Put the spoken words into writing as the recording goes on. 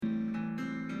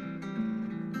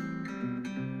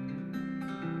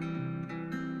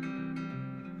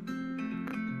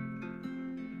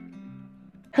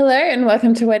Hello and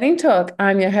welcome to Wedding Talk.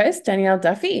 I'm your host, Danielle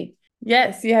Duffy.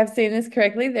 Yes, you have seen this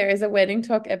correctly. There is a Wedding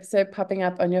Talk episode popping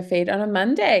up on your feed on a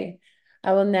Monday.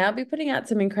 I will now be putting out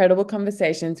some incredible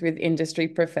conversations with industry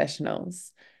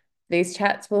professionals. These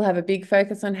chats will have a big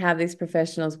focus on how these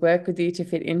professionals work with you to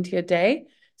fit into your day,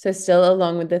 so still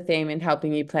along with the theme in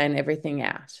helping you plan everything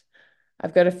out.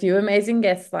 I've got a few amazing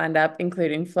guests lined up,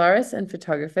 including florists and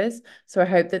photographers, so I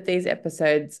hope that these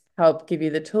episodes help give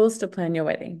you the tools to plan your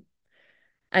wedding.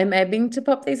 I'm aiming to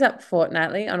pop these up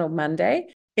fortnightly on a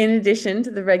Monday, in addition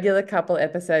to the regular couple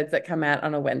episodes that come out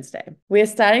on a Wednesday. We are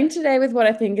starting today with what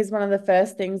I think is one of the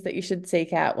first things that you should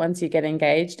seek out once you get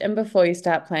engaged and before you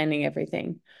start planning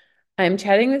everything. I'm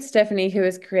chatting with Stephanie, who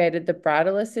has created the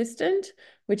Bridal Assistant,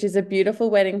 which is a beautiful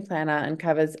wedding planner and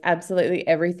covers absolutely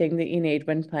everything that you need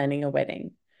when planning a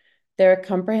wedding. There are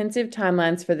comprehensive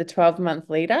timelines for the 12-month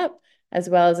lead up, as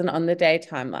well as an on-the-day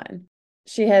timeline.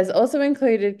 She has also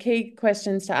included key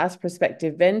questions to ask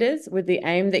prospective vendors with the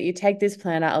aim that you take this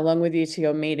planner along with you to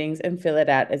your meetings and fill it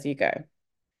out as you go.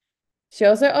 She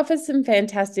also offers some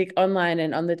fantastic online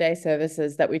and on-the-day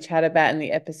services that we chat about in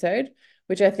the episode,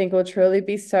 which I think will truly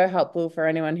be so helpful for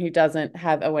anyone who doesn't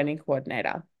have a wedding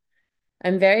coordinator.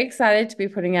 I'm very excited to be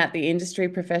putting out the industry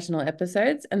professional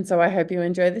episodes, and so I hope you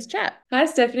enjoy this chat. Hi,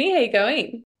 Stephanie. How you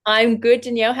going? I'm good,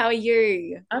 Danielle. How are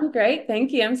you? I'm great,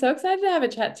 thank you. I'm so excited to have a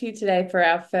chat to you today for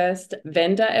our first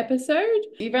vendor episode.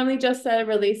 You've only just started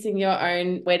releasing your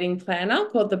own wedding planner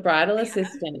called the Bridal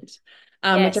Assistant, which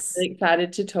I'm Yes. really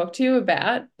excited to talk to you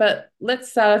about. But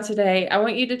let's start today. I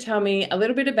want you to tell me a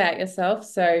little bit about yourself.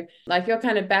 So, like your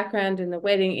kind of background in the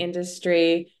wedding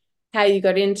industry, how you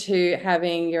got into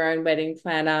having your own wedding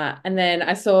planner. And then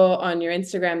I saw on your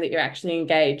Instagram that you're actually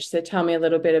engaged. So tell me a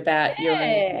little bit about your own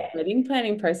Yeah, wedding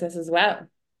planning process as well.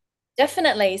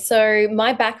 definitely. So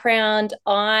my background,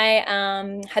 I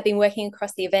have been working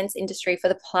across the events industry for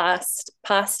the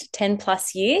past 10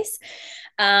 plus years.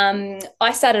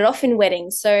 I started off in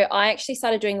weddings. So I actually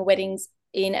started doing weddings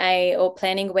or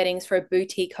planning weddings for a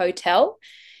boutique hotel.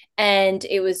 And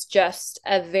it was just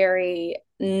a very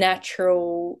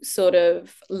natural sort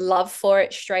of love for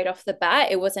it straight off the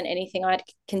bat. It wasn't anything I'd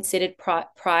considered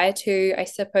prior to, I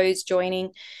suppose,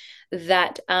 joining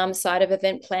that side of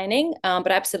event planning,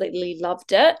 but I absolutely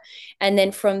loved it. And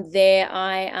then from there,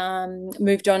 I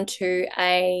moved on to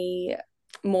a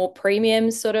more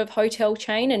premium sort of hotel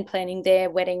chain and planning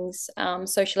their weddings,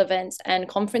 social events, and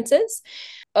conferences.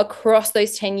 Across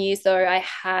those 10 years, though, I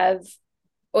have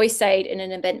always stayed in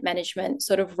an event management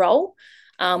sort of role.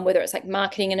 Whether it's like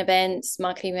marketing events,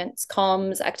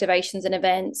 comms, activations, and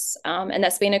events. And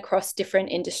that's been across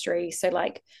different industries. So,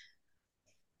 like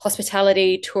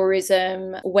hospitality,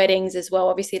 tourism, weddings as well.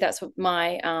 Obviously, that's what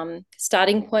my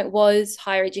starting point was.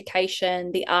 Higher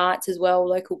education, the arts as well,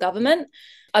 local government.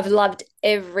 I've loved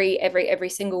every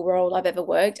single role I've ever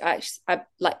worked. I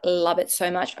like love it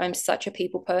so much. I'm such a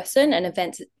people person, and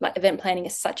event planning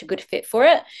is such a good fit for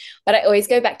it. But I always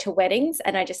go back to weddings,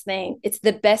 and I just think it's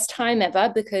the best time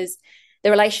ever because the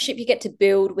relationship you get to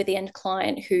build with the end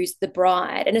client who's the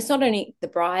bride. And it's not only the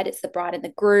bride, it's the bride and the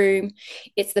groom,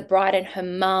 it's the bride and her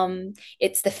mum,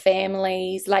 it's the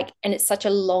families, like, and it's such a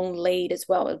long lead as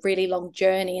well, a really long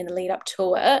journey in the lead up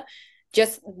to it.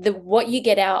 Just the what you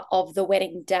get out of the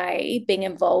wedding day, being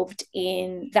involved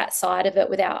in that side of it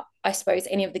without, I suppose,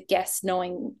 any of the guests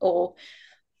knowing, or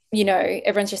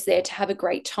everyone's just there to have a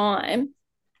great time.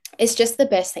 It's just the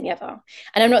best thing ever.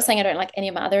 And I'm not saying I don't like any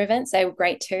of my other events, they were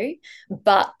great too,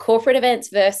 but corporate events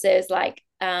versus like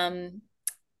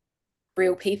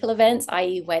real people events,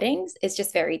 i.e., weddings, is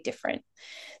just very different.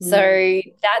 Mm.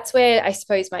 So that's where I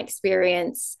suppose my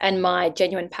experience and my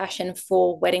genuine passion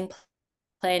for wedding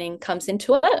planning comes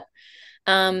into it.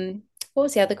 What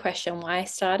was the other question? Why I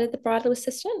started the bridal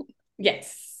assistant?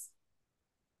 Yes.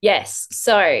 Yes.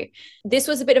 So this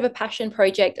was a bit of a passion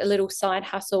project, a little side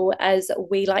hustle, as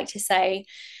we like to say.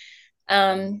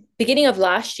 Beginning of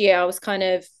last year, I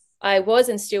was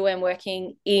and still am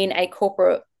working in a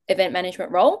corporate event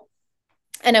management role.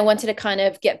 And I wanted to kind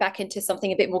of get back into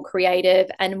something a bit more creative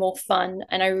and more fun.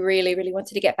 And I really, really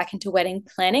wanted to get back into wedding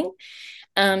planning.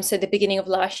 So the beginning of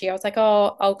last year, I was like,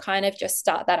 oh, I'll kind of just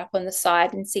start that up on the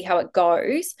side and see how it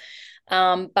goes.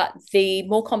 But the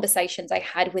more conversations I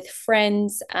had with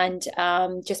friends and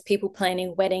just people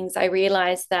planning weddings, I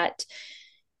realized that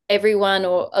everyone,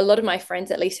 or a lot of my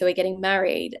friends at least who are getting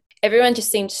married, everyone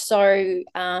just seemed so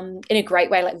in a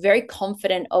great way, like very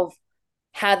confident of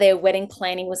how their wedding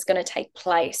planning was going to take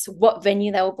place, what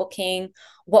venue they were booking,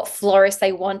 what florist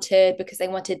they wanted, because they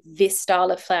wanted this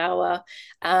style of flower,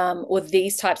 or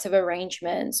these types of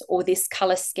arrangements, or this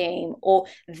color scheme, or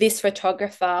this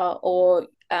photographer, or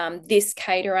this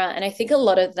caterer. And I think a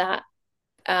lot of that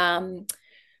um,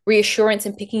 reassurance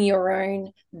and picking your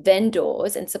own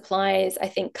vendors and suppliers, I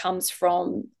think, comes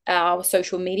from our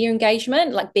social media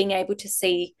engagement, like being able to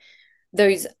see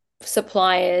those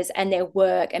suppliers and their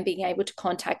work and being able to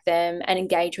contact them and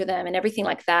engage with them and everything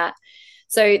like that.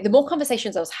 So the more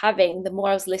conversations I was having, the more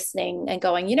I was listening and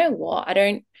going, you know what, I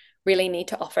don't really need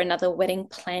to offer another wedding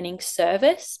planning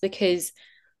service because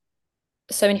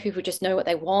so many people just know what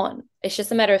they want. It's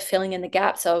just a matter of filling in the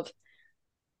gaps of,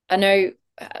 I know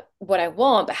what I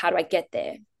want, but how do I get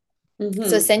there? So Mm-hmm.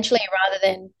 essentially, rather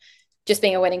than just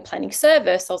being a wedding planning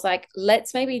service, I was like,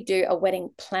 let's maybe do a wedding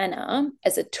planner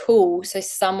as a tool so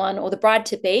someone or the bride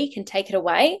to be can take it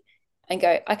away and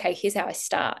go, okay, here's how I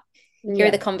start. Here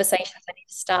are the Yeah. conversations I need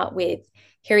to start with.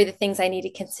 Here are the things I need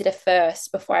to consider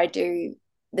first before I do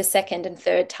the second and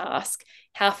third task.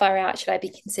 How far out should I be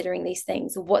considering these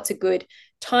things? What's a good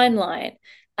timeline?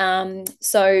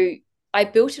 So I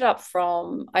built it up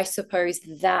from, I suppose,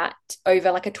 that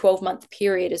over like a 12-month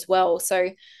period as well.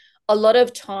 So a lot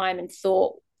of time and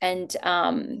thought and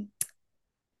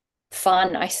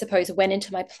fun, I suppose, went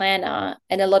into my planner,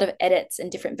 and a lot of edits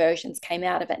and different versions came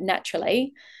out of it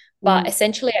naturally. But Mm.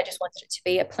 essentially, I just wanted it to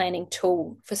be a planning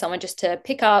tool for someone just to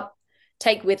pick up,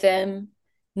 take with them,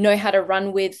 know how to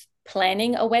run with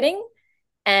planning a wedding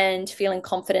and feeling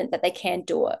confident that they can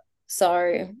do it.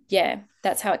 So, yeah,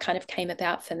 that's how it kind of came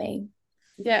about for me.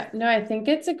 Yeah, no, I think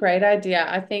it's a great idea.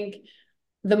 I think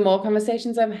the more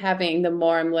conversations I'm having, the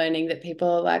more I'm learning that people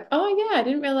are like, oh, yeah, I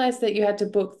didn't realize that you had to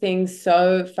book things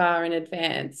so far in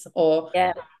advance. Or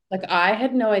Yeah. like, I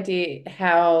had no idea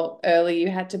how early you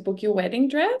had to book your wedding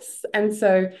dress. And so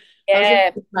I was really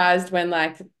Yeah. surprised when,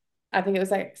 like, I think it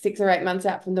was like 6 or 8 months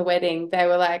out from the wedding, they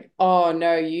were like, oh,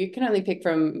 no, you can only pick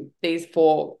from these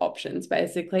four options,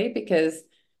 basically, because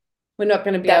we're not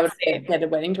going to be able That's to it. get a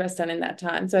wedding dress done in that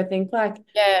time. So I think, like,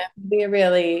 Yeah. be a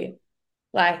really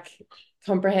like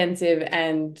comprehensive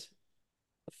and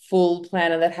full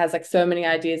planner that has like so many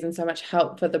ideas and so much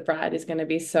help for the bride is going to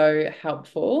be so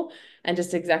helpful and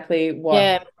just exactly what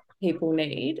Yeah. people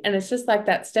need. And it's just like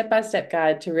that step-by-step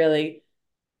guide to really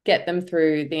get them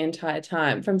through the entire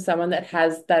time from someone that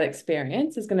has that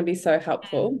experience is going to be so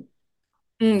helpful.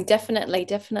 Definitely,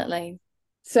 definitely.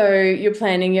 So you're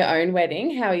planning your own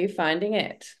wedding. How are you finding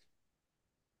it?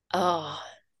 Oh,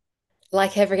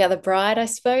 like every other bride, I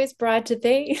suppose, bride to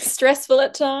be, stressful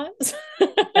at times.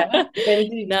 Yeah.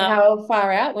 No. How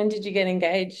far out? When did you get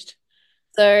engaged?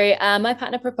 So my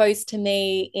partner proposed to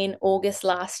me in August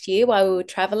last year while we were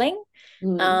traveling.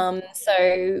 Mm.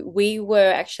 So we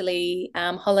were actually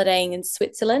holidaying in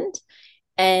Switzerland,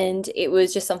 and it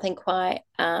was just something quite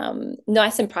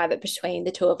nice and private between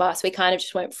the two of us. We kind of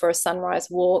just went for a sunrise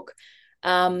walk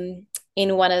in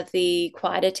one of the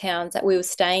quieter towns that we were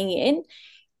staying in.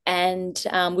 And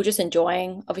we're just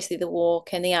enjoying, obviously, the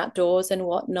walk and the outdoors and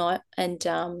whatnot.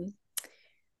 And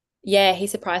yeah, he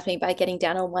surprised me by getting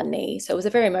down on one knee. So it was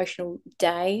a very emotional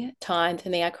day time for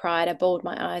me. I cried, I bawled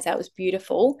my eyes out. It was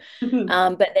beautiful.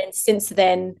 But then since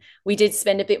then, we did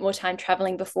spend a bit more time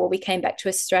traveling before we came back to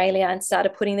Australia and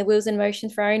started putting the wheels in motion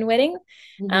for our own wedding.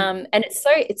 Mhm. And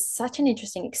it's such an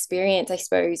interesting experience, I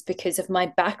suppose, because of my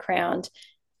background.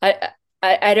 I,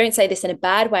 I don't say this in a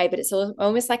bad way, but it's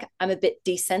almost like I'm a bit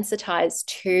desensitized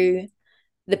to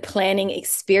the planning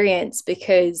experience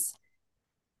because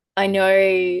I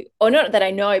know, or not that I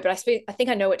know, but I think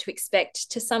I know what to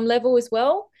expect to some level as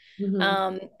well.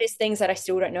 Mhm. There's things that I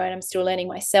still don't know and I'm still learning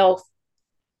myself,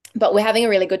 but we're having a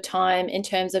really good time in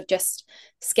terms of just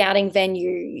scouting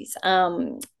venues,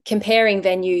 comparing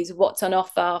venues, what's on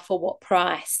offer for what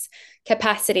price,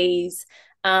 capacities,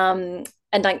 and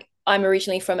like I'm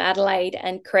originally from Adelaide,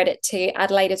 and credit to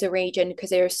Adelaide as a region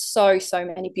because there are so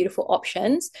many beautiful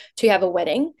options to have a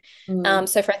wedding. Mhm.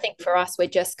 So I think for us, we're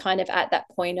just kind of at that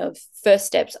point of first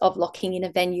steps of locking in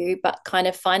a venue, but kind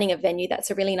of finding a venue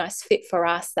that's a really nice fit for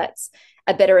us. That's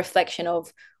a better reflection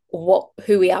of what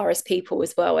who we are as people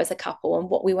as well as a couple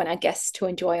and what we want our guests to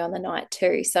enjoy on the night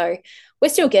too. So we're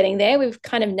still getting there. We've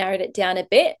kind of narrowed it down a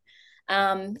bit,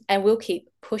 and we'll keep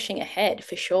pushing ahead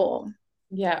for sure.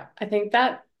 Yeah, I think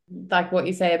that like what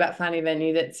you say about finding a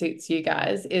venue that suits you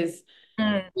guys is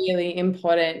Mm. really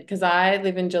important because I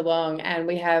live in Geelong and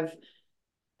we have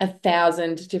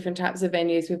 1,000 different types of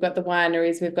venues. We've got the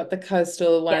wineries, we've got the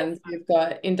coastal Yeah. ones, we've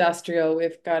got industrial,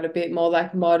 we've got a bit more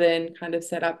like modern kind of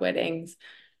setup weddings.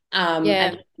 Yeah.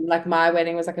 And like my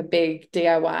wedding was like a big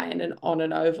DIY and an on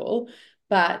an oval,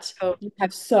 but Cool. you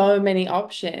have so many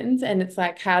options and it's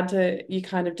like how to you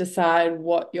kind of decide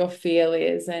what your feel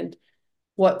is and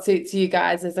what suits you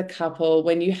guys as a couple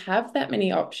when you have that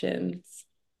many options.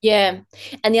 Yeah.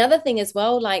 And the other thing as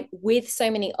well, like with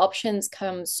so many options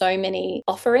come so many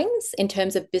offerings in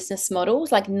terms of business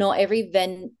models. Like not every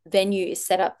venue is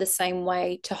set up the same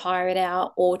way to hire it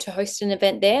out or to host an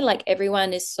event there. Like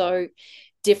everyone is so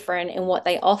different in what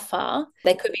they offer.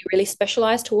 They could be really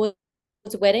specialized towards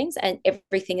weddings and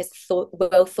everything is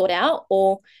well thought out,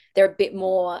 or they're a bit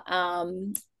more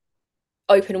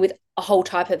open with a whole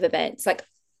type of events, like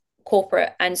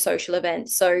corporate and social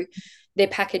events. So their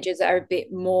packages are a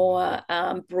bit more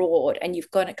broad, and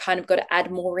you've got to kind of got to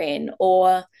add more in,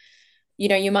 or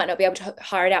you might not be able to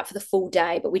hire it out for the full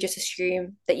day, but we just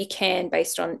assume that you can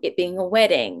based on it being a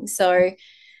wedding. So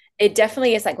it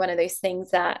definitely is like one of those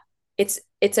things that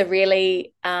it's a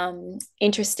really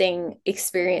interesting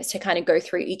experience to kind of go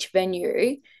through each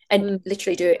venue and Mm.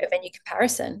 literally do a venue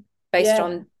comparison based Yeah,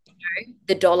 on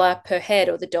the dollar per head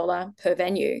or the dollar per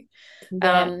venue.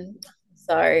 yeah. Um,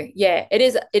 so yeah, it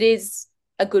is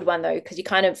a good one though, because you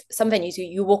kind of some venues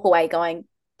you walk away going,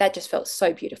 that just felt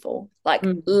so beautiful. Like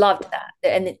Mm. loved that.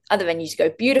 And the other venues go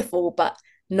beautiful, but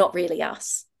not really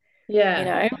us, you Yeah.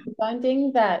 know? I'm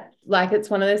finding that like it's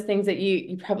one of those things that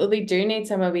you probably do need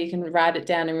somewhere where you can write it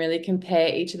down and really compare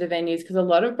each of the venues because a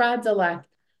lot of brides are like,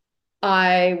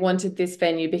 I wanted this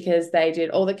venue because they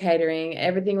did all the catering,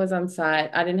 everything was on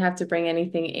site. I didn't have to bring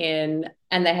anything in,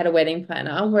 and they had a wedding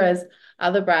planner. Whereas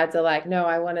other brides are like, no,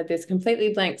 I wanted this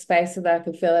completely blank space so that I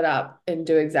could fill it up and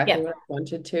do exactly Yeah. what I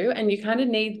wanted to. And you kind of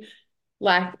need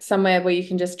like somewhere where you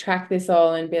can just track this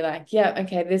all and be like, yeah,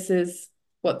 okay, this is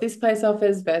what this place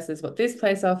offers versus what this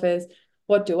place offers.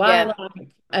 What do I Yeah. like?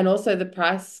 And also the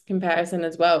price comparison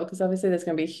as well, because obviously there's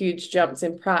going to be huge jumps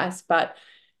in price, but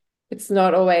it's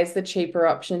not always the cheaper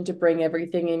option to bring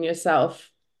everything in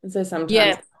yourself. And so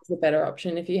sometimes Yeah. it's a better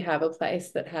option if you have a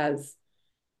place that has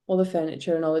all the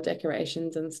furniture and all the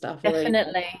decorations and stuff already.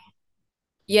 Definitely.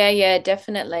 Yeah, yeah,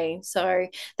 definitely. So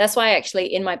that's why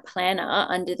actually in my planner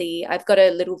I've got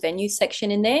a little venue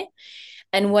section in there.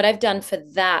 And what I've done for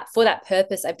that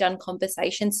purpose, I've done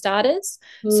conversation starters.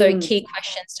 So Mm, key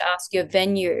questions to ask your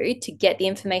venue to get the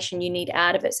information you need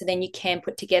out of it. So then you can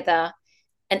put together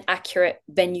an accurate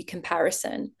venue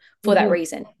comparison for that hmm.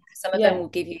 reason. Some of them Yeah. will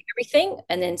give you everything,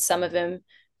 and then some of them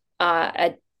are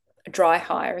a dry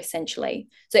hire essentially.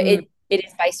 So Mm. it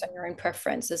is based on your own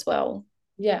preference as well.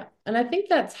 Yeah. And I think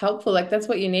that's helpful. Like that's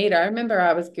what you need. I remember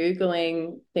I was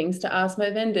Googling things to ask my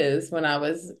vendors when I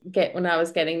was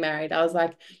getting married. I was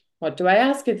like, what do I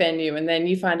ask a venue? And then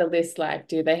you find a list like,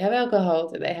 do they have alcohol?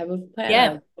 Do they have a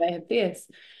planner? Yeah. Do they have this?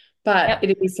 But Yep.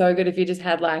 it'd be so good if you just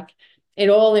had like it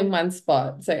all in one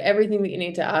spot. So everything that you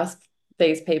need to ask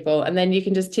these people, and then you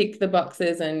can just tick the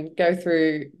boxes and go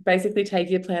through, basically take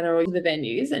your planner or the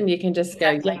venues, and you can just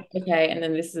go, Exactly. yeah, okay. And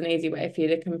then this is an easy way for you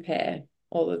to compare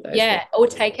all of those things. Yeah, or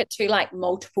take it to like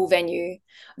multiple venue.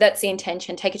 That's the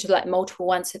intention. Take it to like multiple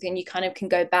ones. So then you kind of can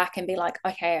go back and be like,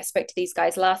 okay, I spoke to these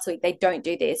guys last week. They don't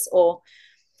do this. Or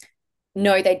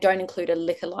no, they don't include a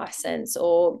liquor license.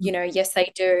 Or, yes,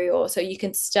 they do. Or so you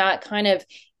can start kind of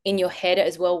in your head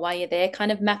as well while you're there,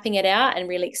 kind of mapping it out and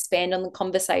really expand on the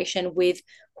conversation with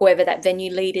whoever that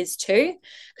venue lead is too.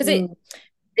 Because Mm,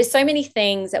 there's so many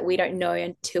things that we don't know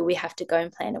until we have to go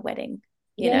and plan a wedding,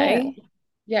 you yeah, know?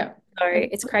 yeah. So And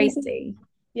it's crazy.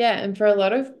 yeah, and for a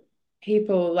lot of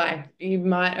people, like you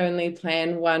might only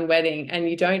plan one wedding and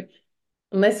you don't,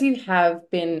 unless you have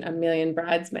been a million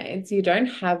bridesmaids, you don't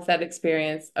have that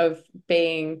experience of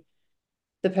being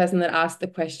the person that asked the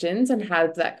questions and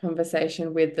had that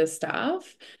conversation with the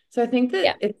staff. So I think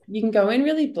Yeah. that you can go in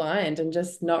really blind and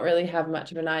just not really have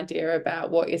much of an idea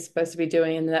about what you're supposed to be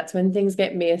doing. And that's when things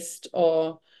get missed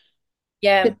or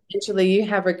Yeah. potentially you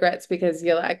have regrets because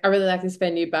you're like, I really like this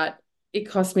venue, but it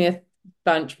cost me a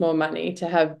bunch more money to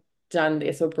have done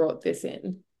this or brought this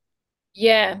in.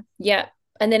 Yeah, yeah.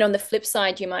 And then on the flip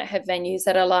side, you might have venues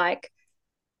that are like,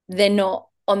 they're not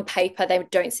on paper, they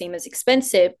don't seem as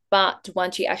expensive, but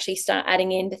once you actually start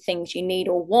adding in the things you need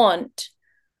or want,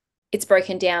 it's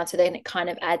broken down. So then it kind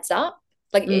of adds up.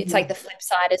 Like it's like Hmm. the flip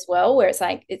side as well, where it's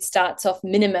like it starts off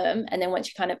minimum. And then once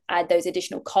you kind of add those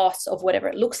additional costs of whatever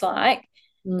it looks like,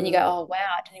 then you go, Mm. oh, wow,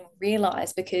 I didn't even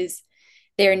realize because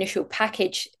their initial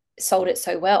package sold it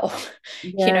so well,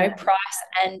 Yeah. price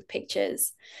and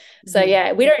pictures. So Mhm.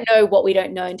 yeah, we don't know what we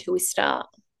don't know until we start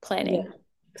Yeah, planning.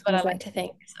 That's what I like to exactly.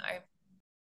 think. So,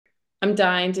 I'm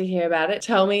dying to hear about it.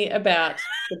 Tell me about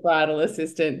the bridal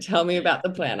assistant. Tell me about the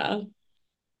planner.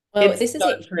 well, It's this is so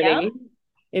it here. pretty.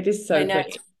 It is I so know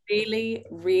pretty. it's really,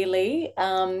 really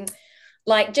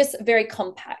like just very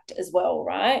compact as well,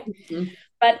 right? Mhm.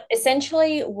 But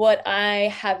essentially, what I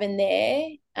have in there,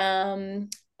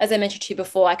 as I mentioned to you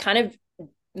before, I kind of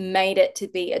made it to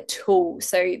be a tool.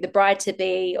 So the bride to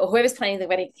be or whoever's planning the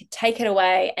wedding can take it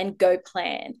away and go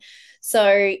plan. So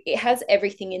it has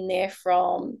everything in there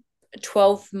from a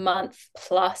 12-month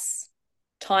plus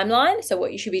timeline. So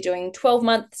what you should be doing 12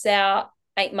 months out,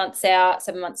 8 months out,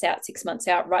 7 months out, 6 months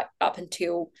out, right up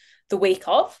until the week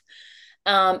of.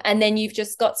 And then you've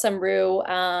just got some real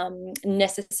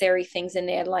necessary things in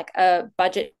there, like a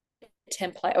budget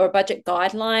template or a budget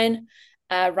guideline,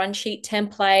 run sheet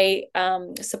template,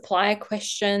 supplier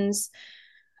questions,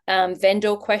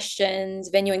 vendor questions,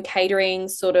 venue and catering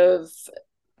sort of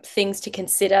things to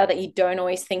consider that you don't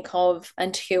always think of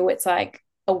until it's like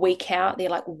a week out. They're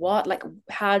like, what? Like,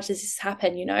 how does this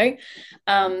happen?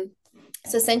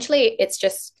 So essentially, it's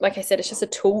just, like I said, it's just a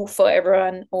tool for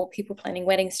everyone or people planning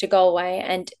weddings to go away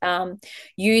and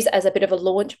use as a bit of a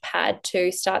launch pad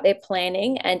to start their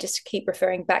planning and just to keep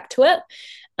referring back to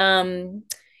it.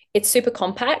 It's super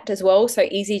compact as well, so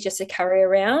easy just to carry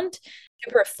around,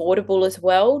 super affordable as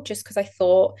well, just because I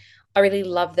thought I really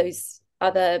love those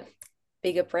other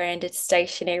bigger branded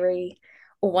stationery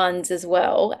ones as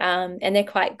well. And they're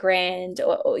quite grand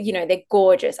or, they're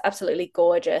gorgeous, absolutely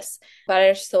gorgeous. But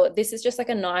I just thought this is just like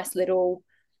a nice little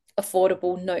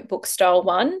affordable notebook style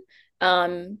one,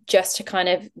 just to kind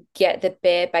of get the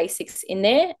bare basics in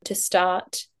there to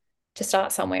start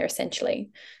somewhere essentially.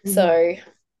 Mm-hmm. So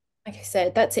like I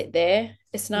said, that's it there.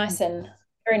 It's Mm-hmm. nice and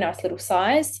very nice little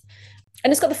size. And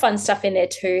it's got the fun stuff in there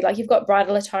too. Like you've got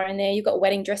bridal attire in there, you've got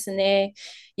wedding dress in there,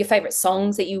 your favorite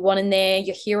songs that you want in there,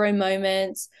 your hero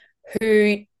moments,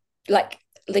 who like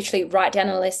literally write down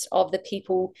a list of the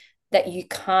people that you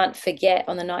can't forget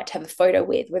on the night to have a photo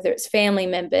with, whether it's family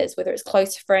members, whether it's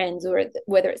close friends, or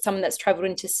whether it's someone that's traveled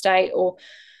interstate or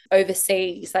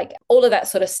overseas. Like all of that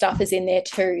sort of stuff is in there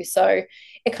too. So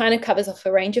it kind of covers off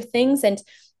a range of things. And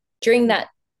during that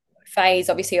phase,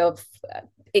 obviously, of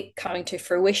it coming to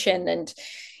fruition and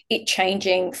it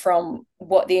changing from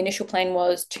what the initial plan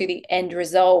was to the end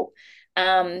result,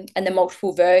 and the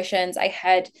multiple versions, I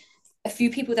had a few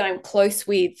people that I'm close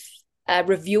with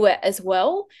review it as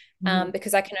well,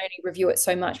 because I can only review it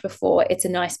so much before it's a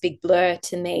nice big blur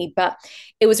to me. But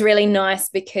it was really nice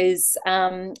because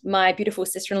my beautiful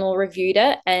sister-in-law reviewed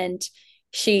it, and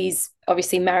she's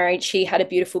obviously married. She had a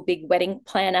beautiful big wedding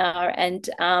planner, and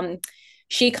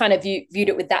she kind of viewed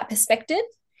it with that perspective.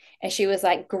 And she was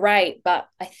like, great, but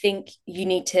I think you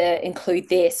need to include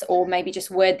this, or maybe just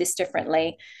word this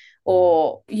differently.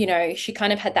 Or, she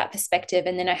kind of had that perspective.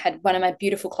 And then I had one of my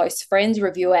beautiful close friends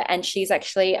review it, and she's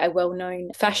actually a well-known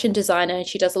fashion designer, and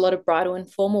she does a lot of bridal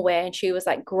and formal wear. And she was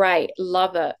like, great,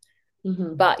 love it,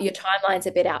 Mm-hmm. but your timeline's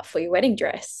a bit out for your wedding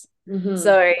dress. Mm-hmm.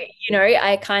 So,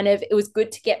 it was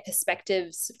good to get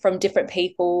perspectives from different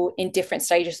people in different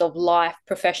stages of life,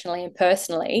 professionally and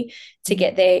personally, to Mm-hmm.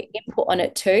 get their input on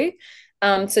it too.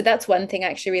 So that's one thing I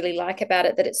actually really like about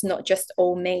it, that it's not just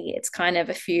all me. It's kind of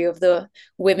a few of the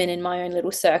women in my own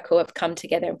little circle have come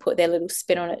together and put their little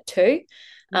spin on it too.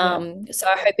 Yeah. So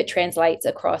I hope it translates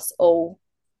across all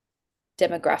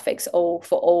demographics, all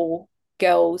for all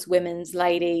girls, women's,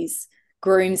 ladies,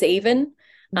 grooms, even.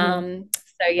 Mm-hmm.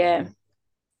 So yeah.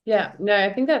 Yeah, no,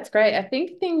 I think that's great. I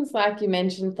think things like you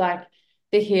mentioned, like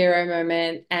the hero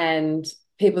moment and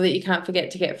people that you can't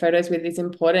forget to get photos with is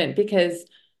important because,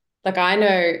 like, I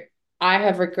know I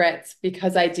have regrets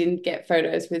because I didn't get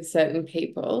photos with certain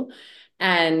people.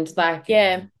 And, like,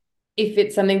 Yeah. if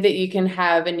it's something that you can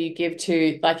have and you give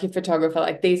to like your photographer,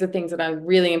 like these are things that are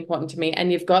really important to me,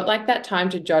 and you've got like that time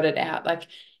to jot it out. Like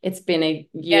it's been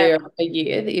Yeah. a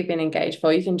year that you've been engaged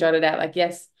for, you can jot it out. Like,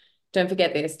 yes, don't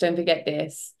forget this, don't forget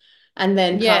this, and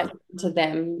then pass Yeah. it on to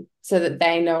them so that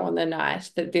they know on the night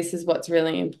that this is what's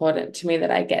really important to me, that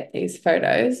I get these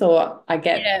photos or I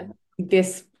get Yeah.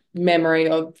 this memory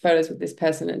or photos with this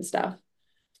person and stuff.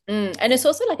 And it's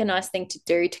also like a nice thing to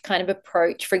do to kind of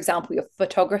approach, for example, your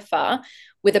photographer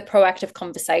with a proactive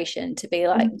conversation to be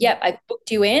like, Mhm. yep, I've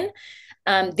booked you in.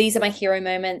 These are my hero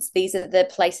moments. These are the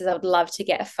places I would love to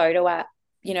get a photo at,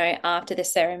 after the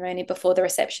ceremony, before the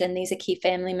reception. These are key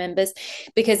family members,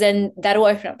 because then that'll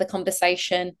open up the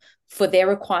conversation for their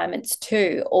requirements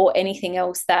too, or anything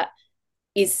else that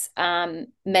is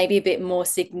maybe a bit more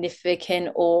significant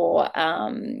or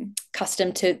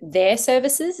custom to their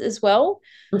services as well.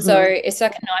 So Mhm. it's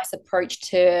like a nice approach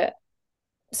to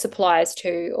suppliers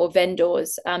too, or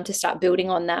vendors, to start building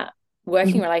on that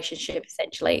working Mhm. relationship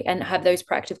essentially, and have those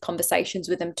proactive conversations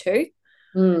with them too.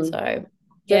 Mm. So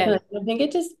yeah. Definitely. I think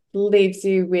it just leaves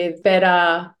you with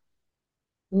better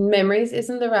memories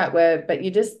isn't the right word, but you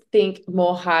just think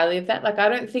more highly of that. Like I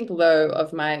don't think low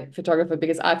of my photographer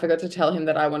because I forgot to tell him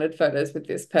that I wanted photos with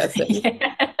this person.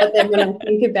 But then when Yeah. I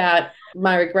think about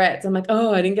my regrets, I'm like,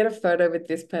 oh, I didn't get a photo with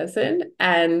this person.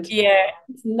 And Yeah.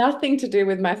 it's nothing to do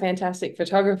with my fantastic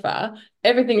photographer,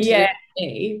 everything to do Yeah. with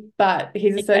me, but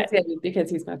he's Yeah. associated because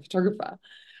he's my photographer.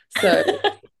 So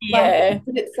like Yeah.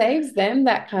 it saves them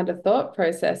that kind of thought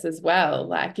process as well.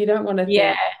 Like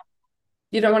Yeah.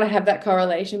 you don't want to have that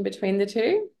correlation between the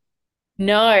two.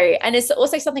 No. And it's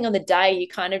also something on the day you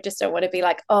kind of just don't want to be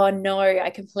like, oh no, I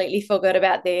completely forgot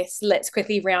about this. Let's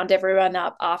quickly round everyone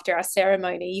up after our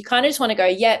ceremony. You kind of just want to go,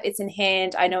 yep, it's in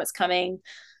hand. I know it's coming.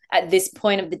 At this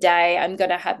point of the day, I'm going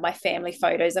to have my family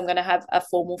photos. I'm going to have a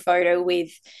formal photo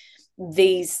with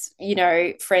these,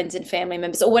 friends and family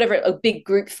members or whatever, a big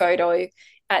group photo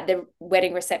at the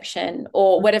wedding reception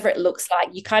or whatever it looks like.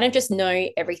 You kind of just know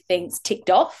everything's ticked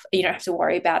off. You don't have to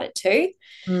worry about it too.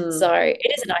 Mm. So it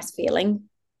is a nice feeling.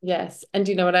 Yes. And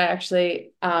do you know what I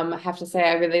actually have to say?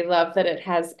 I really love that it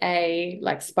has a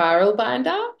like spiral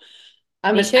binder.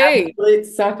 I'm Me an too. absolute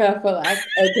sucker for like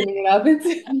opening it up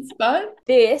in spot.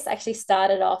 This actually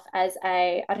started off as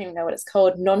I don't even know what it's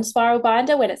called, non-spiral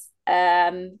binder when it's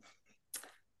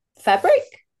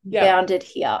fabric Yeah. bounded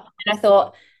here. And I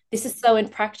thought, this is so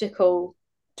impractical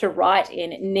to write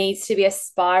in. It needs to be a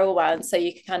spiral one. So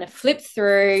you can kind of flip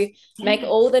through, make Yeah.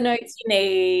 all the notes you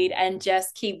need, and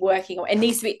just keep working. It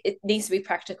needs to be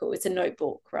practical. It's a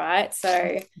notebook, right?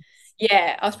 So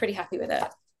yeah, I was pretty happy with it.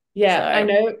 Yeah, I So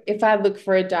know if I look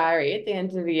for a diary at the end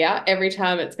of the year, every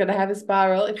time it's going to have a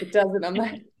spiral. If it doesn't, I'm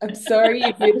like, I'm sorry,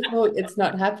 you're beautiful. It's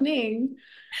not happening.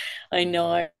 I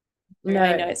know, I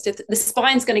No. know. It's just the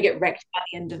spine's going to get wrecked by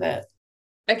the end of it.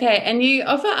 Okay, and you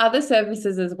offer other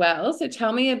services as well. So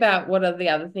tell me about what are the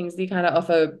other things you kind of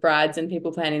offer brides and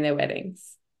people planning their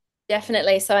weddings?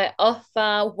 Definitely. So I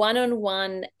offer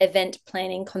one-on-one event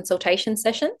planning consultation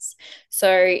sessions.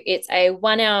 So it's a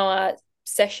 1 hour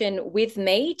session with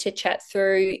me to chat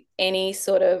through any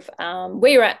sort of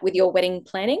where you're at with your wedding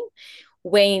planning,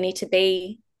 where you need to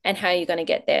be, and how you're going to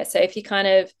get there. So if you kind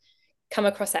of come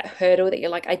across that hurdle that you're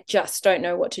like, I just don't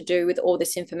know what to do with all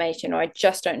this information, or I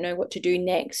just don't know what to do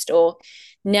next, or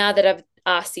now that I've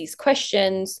asked these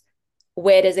questions,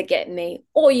 where does it get me?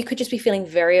 Or you could just be feeling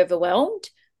very overwhelmed.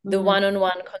 The Mm-hmm.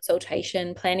 one-on-one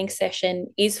consultation planning session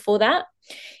is for that.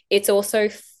 It's also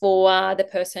for the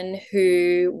person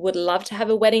who would love to have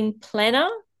a wedding planner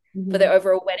for Mm-hmm. their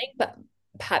overall wedding, but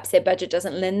perhaps their budget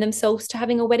doesn't lend themselves to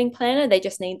having a wedding planner. They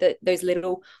just need those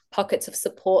little pockets of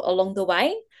support along the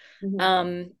way.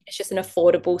 Mm-hmm. It's just an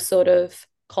affordable sort of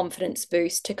confidence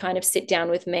boost to kind of sit down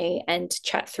with me and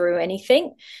chat through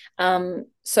anything.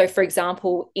 So, for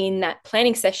example, in that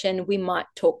planning session, we might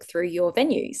talk through your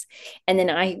venues. And then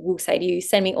I will say to you,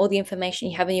 send me all the information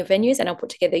you have in your venues, and I'll put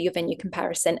together your venue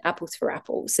comparison, apples for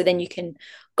apples. So then you can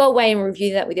go away and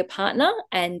review that with your partner,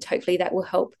 and hopefully that will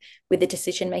help with the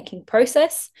decision making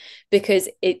process because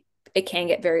it can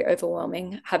get very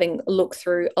overwhelming having looked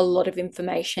through a lot of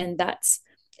information that's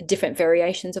different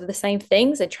variations of the same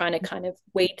things and trying to kind of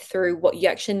weed through what you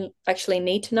actually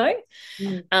need to know.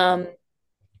 Mm-hmm. Um,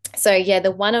 so yeah,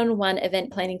 the one-on-one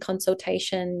event planning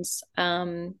consultations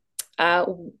are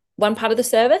one part of the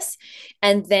service,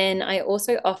 and then I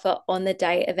also offer on the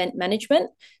day event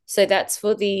management. So that's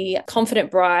for the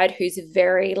confident bride who's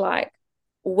very like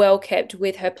well kept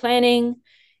with her planning,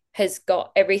 has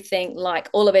got everything like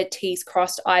all of her T's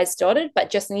crossed, I's dotted, but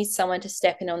just needs someone to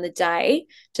step in on the day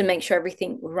to make sure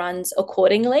everything runs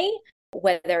accordingly.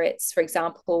 Whether it's, for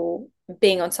example,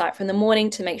 being on site from the morning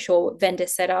to make sure vendor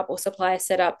setup or supplier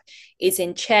setup is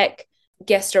in check,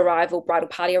 guest arrival, bridal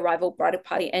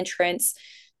party entrance,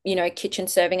 kitchen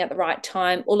serving at the right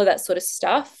time, all of that sort of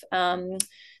stuff.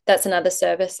 That's another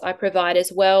service I provide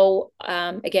as well.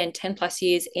 Again, 10 plus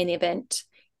years in the event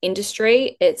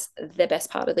industry, it's the best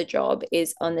part of the job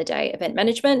is on the day event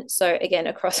management. So again,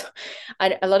 across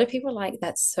a lot of people are like,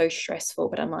 that's so stressful,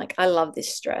 but I'm like, I love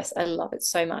this stress. I love it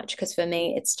so much because for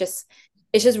me it's just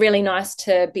really nice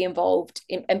to be involved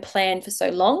in and plan for so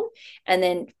long and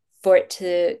then for it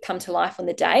to come to life on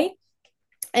the day,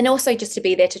 and also just to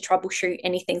be there to troubleshoot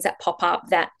any things that pop up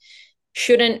that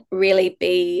shouldn't really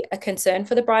be a concern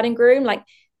for the bride and groom. Like,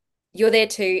 you're there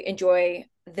to enjoy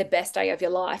the best day of your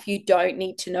life. You don't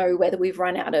need to know whether we've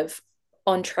run out of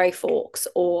entree forks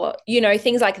or,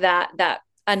 things like that that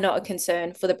are not a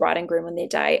concern for the bride and groom on their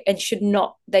day and should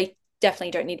not, they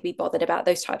definitely don't need to be bothered about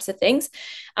those types of things.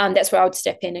 That's where I would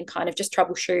step in and kind of just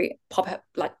troubleshoot, pop up,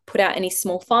 like put out any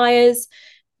small fires,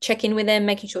 check in with them,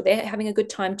 making sure they're having a good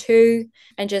time too,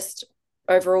 and just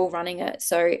overall running it.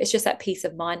 So it's just that peace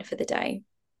of mind for the day.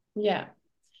 Yeah.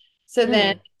 So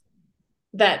then Mm.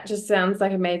 that just sounds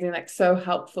like amazing, like so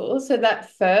helpful. So that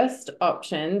first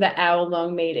option, the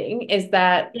hour-long meeting,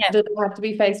 Yeah. does it have to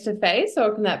be face to face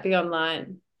or can that be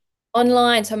online?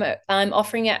 Online. So I'm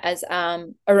offering it as a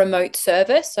remote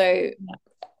service. So Yeah.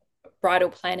 bridal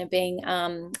planner being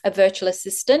a virtual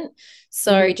assistant.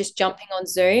 So Mhm. just jumping on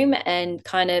Zoom and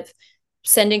kind of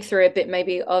sending through a bit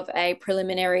maybe of a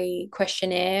preliminary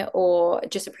questionnaire or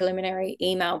just a preliminary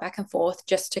email back and forth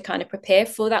just to kind of prepare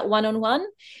for that one-on-one,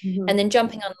 and Mhm. then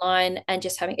jumping online and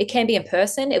just having it can be in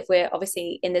person if we're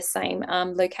obviously in the same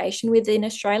location within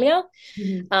Australia.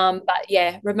 Mhm. But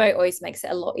yeah, remote always makes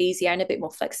it a lot easier and a bit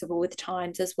more flexible with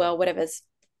times as well, whatever's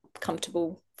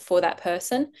comfortable for that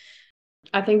person.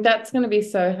 I think that's going to be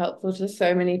so helpful to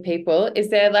so many people. Is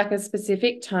there like a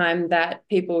specific time that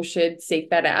people should seek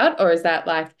that out, or is that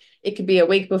like it could be a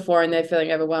week before and they're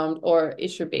feeling overwhelmed, or it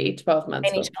should be 12 months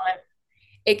before? Anytime.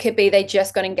 It could be they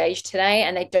just got engaged today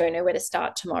and they don't know where to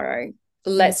start tomorrow. Mhm.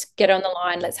 Let's get on the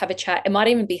line. Let's have a chat. It might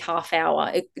even be half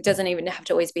hour. It doesn't even have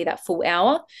to always be that full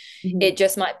hour. Mhm. It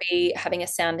just might be having a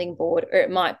sounding board, or it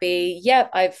might be, yeah,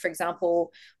 I've, for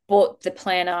example, bought the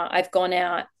planner. I've gone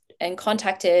out and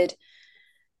contacted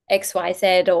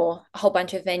XYZ or a whole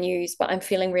bunch of venues, but I'm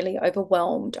feeling really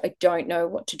overwhelmed. I don't know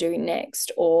what to do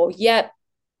next. Or, yeah,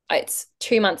 it's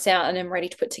 2 months out and I'm ready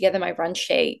to put together my run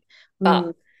sheet.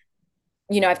 But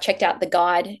Mm. I've checked out the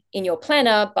guide in your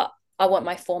planner, but I want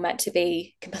my format to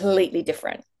be completely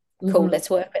different. Cool, Mhm. let's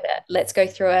work with it. Let's go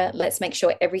through it. Let's make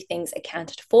sure everything's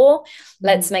accounted for. Mhm.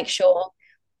 Let's make sure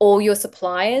all your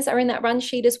suppliers are in that run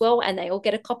sheet as well, and they all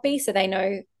get a copy so they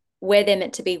know where they're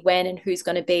meant to be when and who's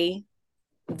going to be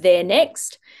there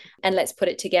next. And let's put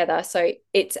it together. So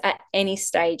it's at any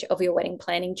stage of your wedding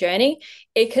planning journey.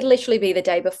 It could literally be the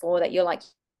day before that you're like,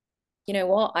 you know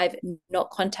what, I've not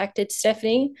contacted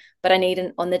Stephanie, but I need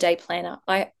an on the day planner,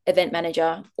 event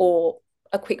manager, or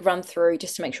a quick run through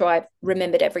just to make sure I've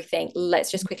remembered everything. Let's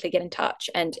just quickly get in touch.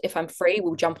 And if I'm free,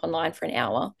 we'll jump online for an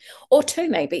hour or two,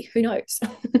 maybe. Who knows?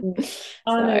 Mm.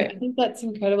 Oh no, So, I think that's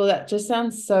incredible. That just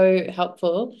sounds so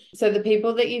helpful. So the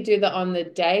people that you do the on the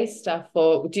day stuff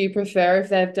for, do you prefer if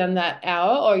they've done that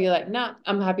hour or you're like, nah,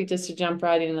 I'm happy just to jump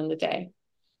right in on the day?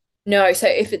 no, so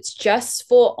if it's just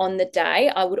for on the day,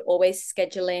 I would always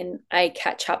schedule in a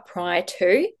catch up prior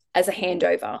to as a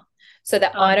handover so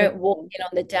that I don't walk in on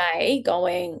the day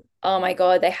going, oh my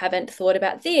God, they haven't thought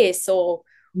about this or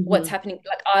what's Mm-hmm. happening.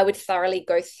 Like I would thoroughly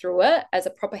go through it as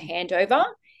a proper handover,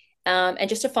 and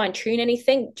just to fine tune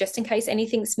anything, just in case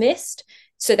anything's missed,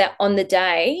 so that on the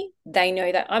day they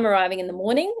know that I'm arriving in the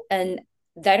morning and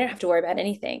they don't have to worry about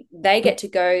anything. They get to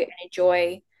go and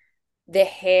enjoy their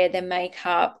hair, their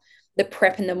makeup, the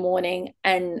prep in the morning,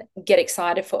 and get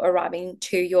excited for arriving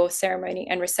to your ceremony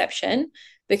and reception,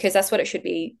 because that's what it should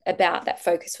be about, that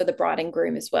focus for the bride and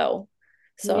groom as well.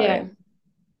 Yeah. So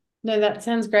No, that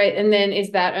sounds great. And then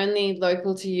is that only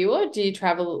local to you or do you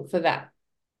travel for that?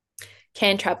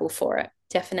 can travel for it,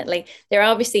 definitely. There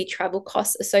are obviously travel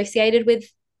costs associated with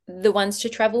the ones to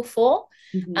travel for,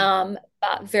 Mm-hmm.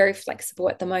 but very flexible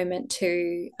at the moment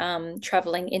to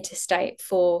traveling interstate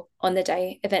for on the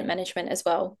day event management as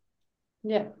well.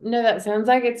 Yeah, no, that sounds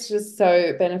like it's just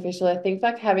so beneficial. I think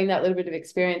like having that little bit of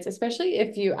experience, especially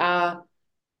if you are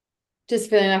just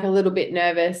feeling like a little bit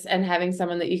nervous and having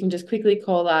someone that you can just quickly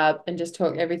call up and just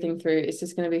talk everything through, it's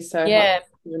just going to be so helpful Yeah,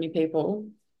 for many people.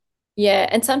 yeah.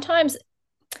 And sometimes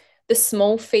the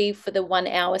small fee for the 1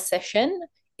 hour session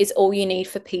is all you need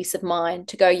for peace of mind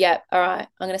to go, yep, all right,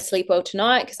 I'm going to sleep well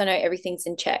tonight because I know everything's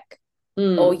in check. Or,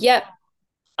 Mm. yep,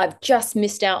 I've just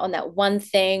missed out on that one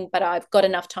thing, but I've got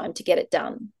enough time to get it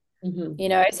done.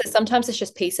 Mm-hmm. So sometimes it's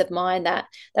just peace of mind.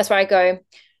 That's where I go.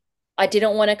 I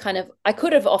didn't want to I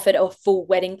could have offered a full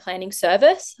wedding planning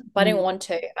service, but I didn't Mm. want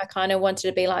to. I kind of wanted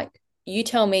to be like, you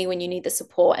tell me when you need the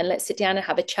support and let's sit down and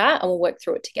have a chat and we'll work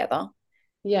through it together.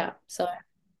 Yeah. So,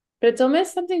 But it's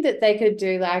almost something that they could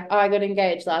do like, oh, I got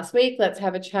engaged last week. Let's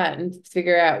have a chat and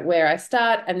figure out where I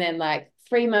start. And then like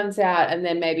 3 months out and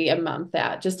then maybe a month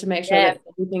out, just to make sure yeah, that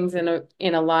everything's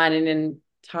in a line and in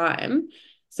time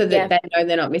so that yeah, they know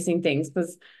they're not missing things.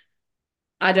 Because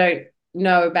I don't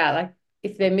know about like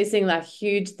if they're missing like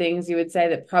huge things, you would say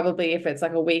that probably if it's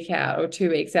like a week out or 2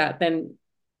 weeks out, then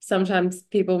sometimes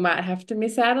people might have to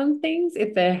miss out on things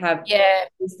if they have yeah.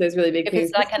 those really big If things.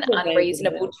 it's Just like an take advantage of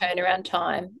unreasonable it. turnaround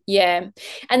time. Yeah.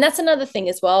 And that's another thing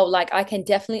as well. Like I can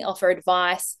definitely offer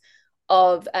advice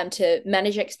of to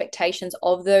manage expectations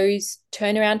of those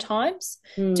turnaround times,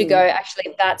 to go, Hmm.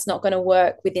 actually that's not going to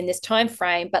work within this time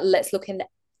frame, but let's look in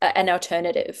an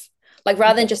alternative. Like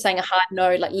rather than Okay. just saying a hard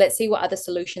no, like let's see what other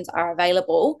solutions are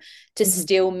available to Mhm.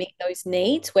 still meet those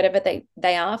needs, whatever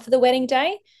they are for the wedding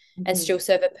day. and Mhm. still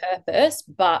serve a purpose,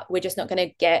 but we're just not going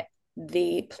to get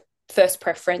the first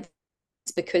preference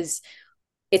because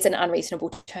it's an unreasonable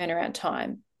turnaround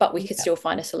time, but we could Yeah. still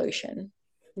find a solution.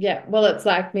 Yeah. Well, it's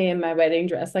like me and my wedding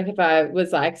dress. Like if I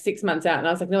was like 6 months out and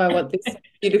I was like, no, I want this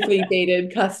beautifully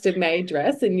beaded custom made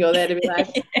dress, and you're there to be like,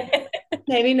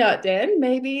 maybe not, Dan.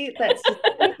 Maybe let's just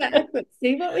go back. Let's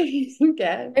see what we can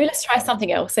get. Maybe let's try something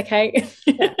else, okay?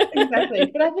 Yeah, exactly.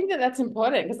 But I think that that's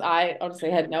important because I honestly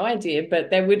had no idea,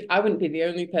 but I wouldn't be the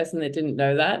only person that didn't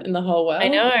know that in the whole I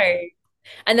world. know.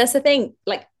 And that's the thing,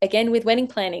 like again with wedding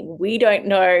planning, we don't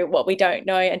know what we don't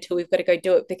know until we've got to go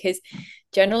do it because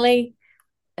generally,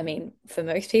 I mean, for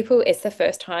most people, it's the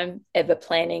first time ever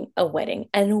planning a wedding.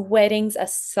 And weddings are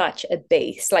such a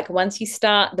beast. Like once you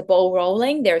start the ball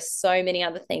rolling, there are so many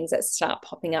other things that start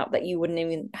popping up that you wouldn't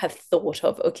even have thought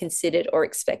of or considered or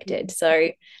expected. So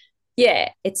yeah,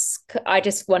 I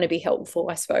just want to be helpful,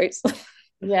 I suppose.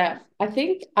 Yeah, I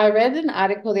think I read an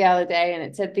article the other day and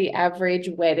it said the average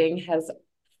wedding has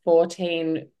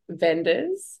 14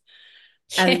 vendors.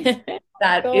 And Yeah. Oh my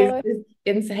that is God. just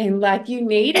insane. Like you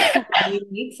need a plan, you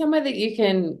need somewhere that you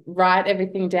can write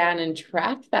everything down and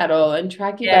track that all and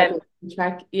track your Yeah. budget and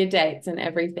track your dates and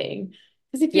everything.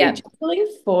 Because if you're Yeah. juggling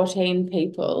 14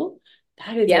 people,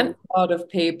 that is Yeah. a lot of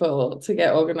people to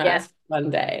get Yeah. organized one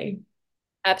day.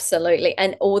 Absolutely.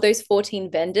 And all those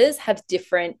 14 vendors have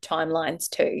different timelines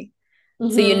too.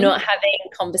 So you're Mm-hmm. not having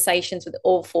conversations with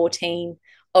all 14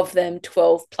 of them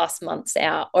 12 plus months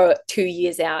out or 2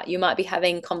 years out. You might be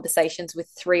having conversations with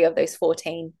three of those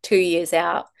 14 2 years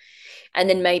out, and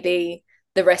then maybe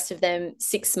the rest of them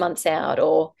 6 months out,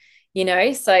 or,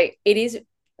 so it is.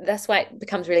 That's why it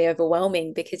becomes really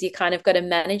overwhelming because you kind of got to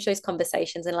manage those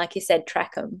conversations and, like you said,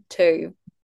 track them too.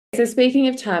 So speaking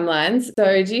of timelines,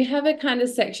 so do you have a kind of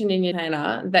section in your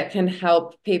planner that can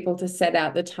help people to set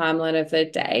out the timeline of their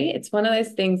day? It's one of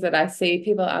those things that I see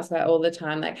people ask about all the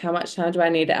time, like how much time do I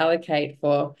need to allocate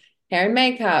for hair and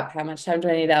makeup? How much time do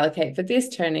I need to allocate for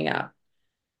this turning up?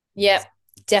 Yeah,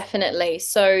 definitely.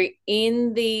 So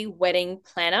in the wedding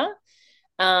planner,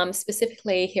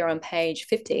 specifically here on page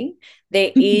 50,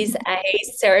 there is a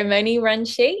ceremony run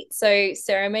sheet. So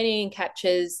ceremony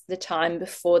captures the time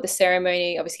before the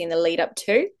ceremony, obviously in the lead up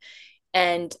to,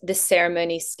 and the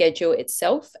ceremony schedule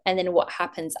itself, and then what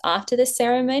happens after the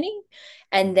ceremony.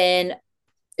 And then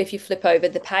if you flip over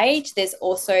the page, there's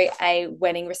also a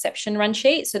wedding reception run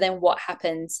sheet. So then what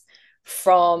happens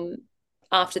from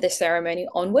after the ceremony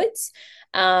onwards.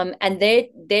 And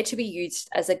they're to be used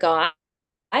as a guide.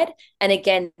 And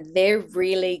again, they're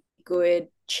really good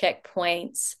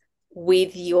checkpoints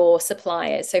with your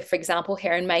suppliers. So, for example,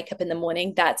 hair and makeup in the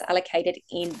morning, that's allocated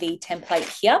in the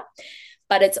template here.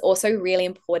 But it's also really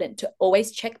important to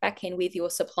always check back in with your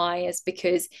suppliers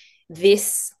because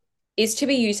this is to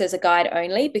be used as a guide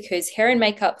only because hair and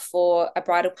makeup for a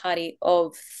bridal party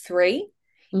of 3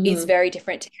 is Mm-hmm. very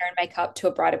different to hair and makeup to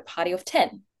a bridal party of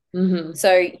 10. Mm-hmm.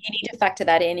 So you need to factor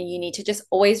that in and you need to just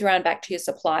always round back to your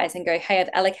suppliers and go, hey, I've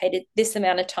allocated this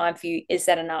amount of time for you. Is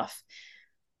that enough?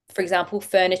 For example,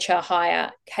 furniture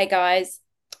hire. Hey guys,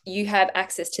 you have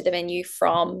access to the menu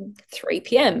from 3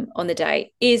 p.m. on the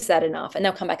day. Is that enough? And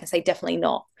they'll come back and say, definitely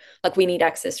not. Like we need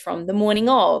access from the morning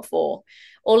of, or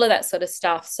all of that sort of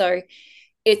stuff. So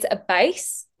it's a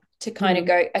base to kind of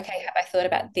Mm-hmm. go, okay, have I thought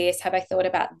about this? Have I thought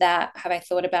about that? Have I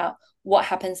thought about what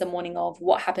happens the morning of?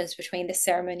 What happens between the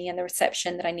ceremony and the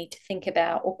reception that I need to think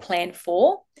about or plan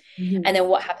for? And then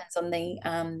what happens on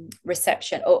the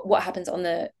reception, or what happens on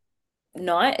the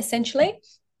night, essentially.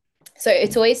 So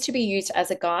it's always to be used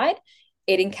as a guide.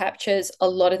 It encaptures a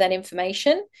lot of that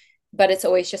information, but it's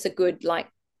always just a good, like,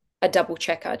 a double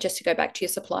checker just to go back to your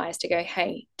suppliers to go,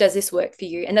 hey, does this work for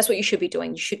you? And that's what you should be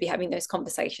doing. You should be having those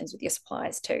conversations with your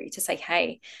suppliers too to say,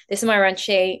 hey, this is my run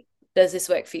sheet. Does this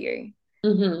work for you?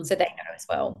 Mm-hmm. So they know as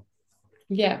well.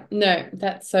 Yeah, no,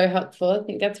 that's so helpful. I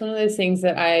think that's one of those things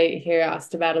that I hear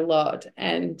asked about a lot.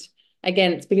 And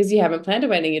again, it's because you haven't planned a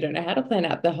wedding, you don't know how to plan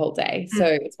out the whole day. So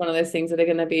Mm. it's one of those things that are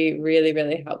going to be really,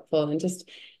 really helpful and just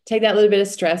take that little bit of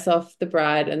stress off the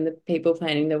bride and the people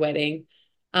planning the wedding.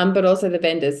 But also the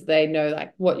vendors, they know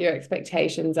like what your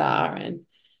expectations are and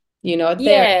you know what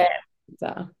their Yeah. expectations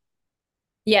are.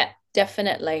 Yeah,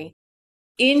 definitely.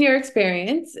 In your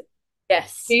experience, do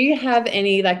Yes. you have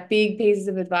any like big pieces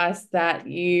of advice that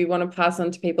you want to pass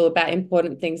on to people about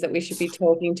important things that we should be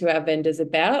talking to our vendors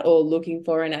about or looking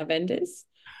for in our vendors?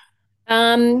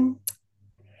 Um,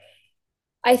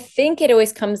 I think it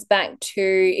always comes back to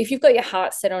if you've got your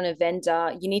heart set on a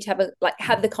vendor, you need to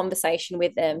have the conversation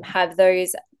with them, have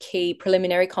those key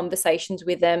preliminary conversations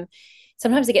with them.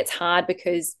 Sometimes it gets hard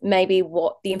because maybe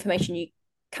what the information you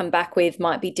come back with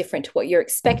might be different to what you're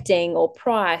expecting, or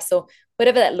price, or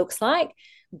whatever that looks like.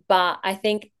 But I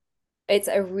think it's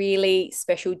a really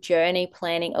special journey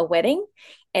planning a wedding.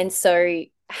 And so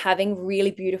having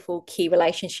really beautiful key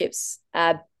relationships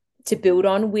to build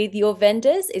on with your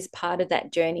vendors is part of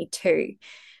that journey too.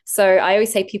 So I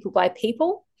always say people buy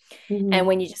people. And Mhm.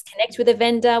 when you just connect with a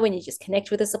vendor, when you just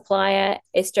connect with a supplier,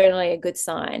 it's generally a good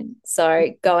sign. So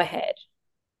go ahead.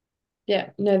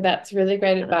 Yeah, no, that's really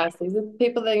great advice. These are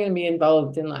people that are going to be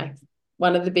involved in like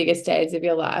one of the biggest days of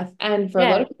your life. And for a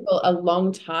lot Yeah. of people, a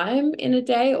long time in a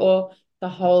day or the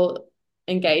whole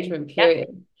engagement Yeah.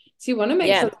 period. So you want to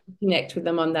make sure Yeah. that you connect with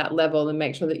them on that level and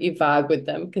make sure that you vibe with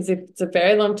them. Because if it's a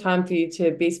very long time for you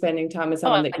to be spending time with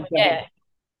someone Oh, that you don't yeah.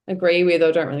 agree with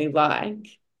or don't really like.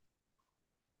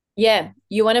 Yeah,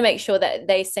 you want to make sure that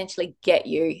they essentially get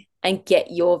you and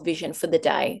get your vision for the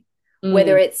day,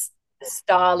 whether Mm, it's the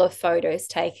style of photos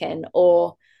taken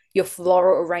or your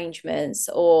floral arrangements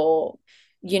or,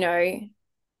 you know,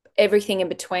 everything in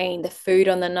between, the food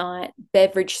on the night,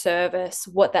 beverage service,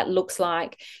 what that looks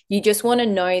like. You just want to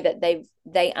know that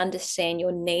they understand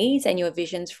your needs and your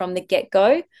visions from the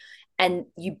get-go, and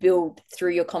you build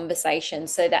through your conversation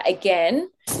so that again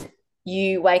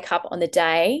you wake up on the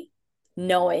day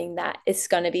knowing that it's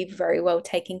going to be very well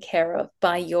taken care of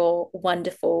by your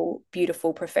wonderful,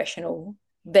 beautiful professional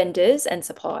vendors and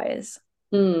suppliers.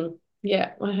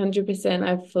 yeah, 100%.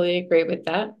 I fully agree with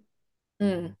that.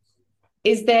 Mm.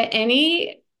 Is there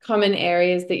any common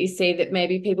areas that you see that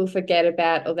maybe people forget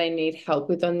about or they need help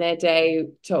with on their day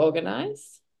to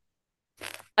organize?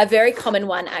 A very common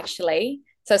one, actually.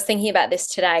 So I was thinking about this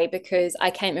today because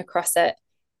I came across it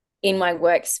in my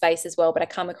workspace as well, but I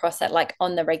come across it like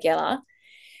on the regular,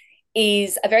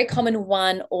 is a very common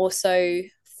one also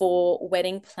for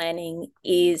wedding planning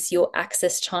is your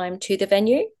access time to the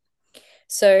venue.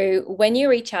 So when you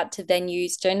reach out to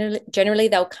venues, generally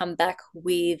they'll come back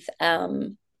with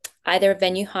either a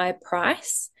venue hire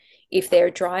price if they're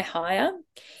a dry hire.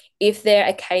 If they're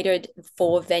a catered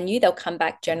for venue, they'll come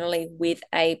back generally with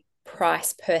a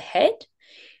price per head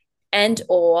and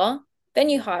or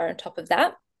venue hire on top of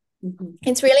that. Mhm.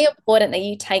 It's really important that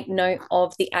you take note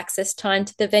of the access time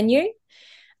to the venue,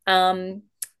 um,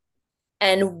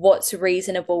 and what's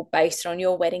reasonable based on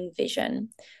your wedding vision.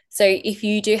 So if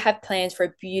you do have plans for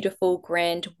a beautiful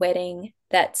grand wedding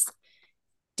that's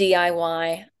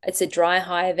DIY, it's a dry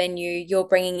hire venue, you're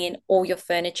bringing in all your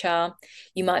furniture,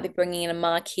 you might be bringing in a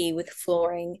marquee with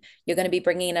flooring, you're going to be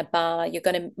bringing in a bar, you're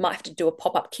going to might have to do a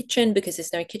pop-up kitchen because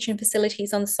there's no kitchen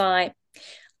facilities on site.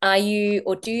 Are you,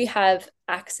 or do you have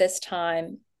access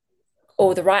time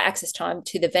or the right access time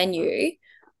to the venue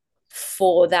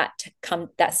for that to come,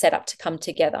 that setup to come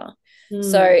together?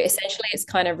 So Mm, essentially it's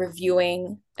kind of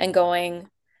reviewing and going,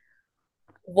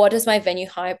 what does my venue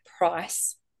hire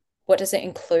price, what does it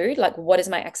include, like what is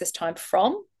my access time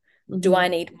from, do I mhm,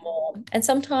 need more? And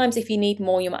sometimes if you need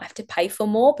more, you might have to pay for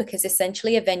more because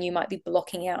essentially a venue might be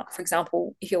blocking out, for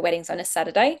example, if your wedding's on a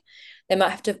Saturday, they might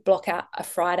have to block out a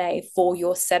Friday for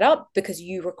your setup because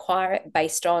you require it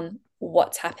based on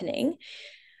what's happening.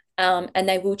 And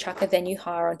they will chuck a venue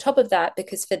hire on top of that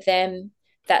because for them,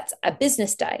 that's a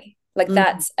business day. Like mhm,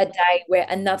 that's a day where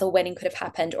another wedding could have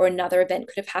happened or another event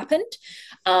could have happened.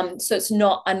 So it's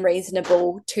not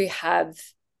unreasonable to have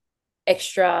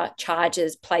extra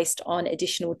charges placed on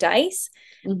additional days.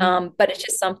 mhm, But it's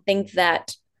just something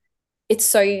that it's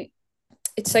so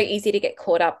it's so easy to get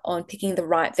caught up on picking the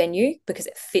right venue because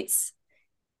it fits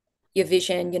your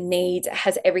vision, your needs, it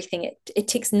has everything. It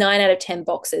ticks 9 out of 10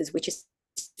 boxes, which is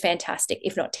fantastic,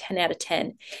 if not 10 out of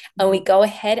 10. And we mhm, go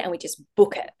ahead and we just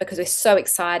book it because we're so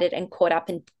excited and caught up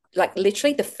in, like,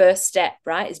 literally the first step,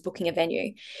 right, is booking a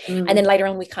venue. And then mm, later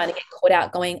on, we kind of get caught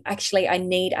out going, actually, I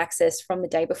need access from the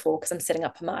day before because I'm setting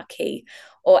up a marquee.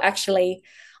 Or actually,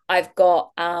 I've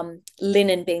got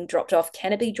linen being dropped off.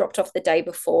 Can it be dropped off the day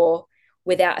before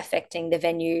without affecting the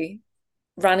venue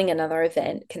running another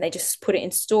event? Can they just put it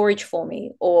in storage for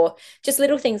me? Or just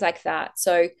little things like that.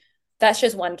 So that's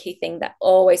just one key thing that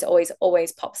always, always,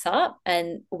 always pops up.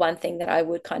 And one thing that I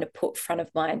would kind of put front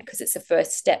of mind because it's the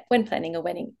first step when planning a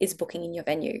wedding is booking in your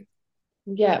venue.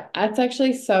 yeah, that's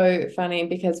actually so funny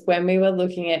because when we were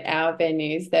looking at our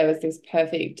venues, there was this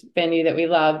perfect venue that we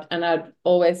loved. And I'd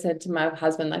always said to my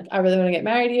husband, like, I really want to get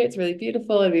married here. It's really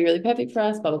beautiful. It'd be really perfect for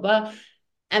us, blah, blah, blah.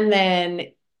 And then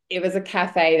it was a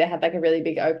cafe that had like a really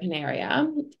big open area.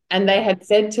 And they had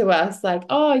said to us, like,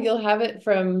 oh, you'll have it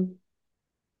from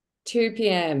 2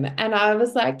 p.m. And I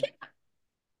was like,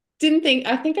 didn't think,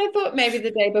 I think I thought maybe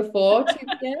the day before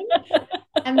 2 p.m.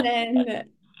 And then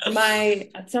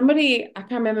somebody, I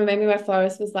can't remember, maybe my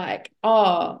florist was like,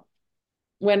 oh,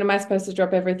 when am I supposed to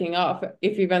drop everything off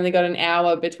if you've only got an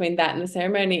hour between that and the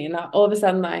ceremony? And all of a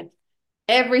sudden, like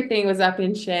everything was up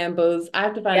in shambles. I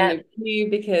have to find a Yeah. new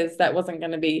venue because that wasn't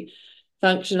going to be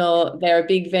functional. They're a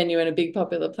big venue and a big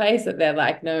popular place that they're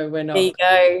like, no, we're There you not.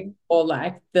 go. Or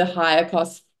like the higher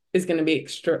cost is going to be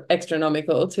extra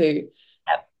astronomical to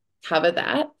Yep. cover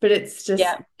that. But it's just,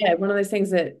 Yeah. yeah, one of those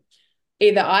things that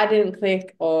either I didn't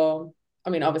click or, I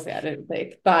mean, obviously I didn't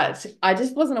click, but I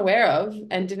just wasn't aware of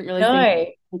and didn't really think it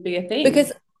No, would be a thing.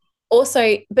 because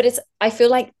also, but I feel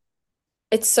like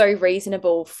it's so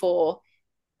reasonable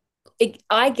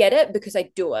I get it because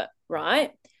I do it,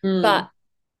 right? But Mm,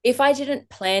 if I didn't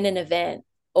plan an event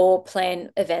or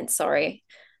plan events, sorry,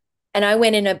 and I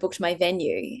went in and booked my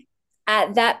venue,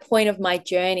 at that point of my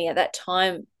journey, at that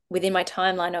time within my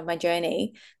timeline of my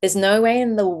journey, there's no way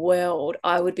in the world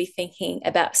I would be thinking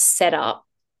about setup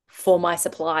for my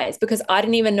suppliers because I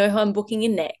don't even know who I'm booking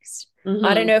in next.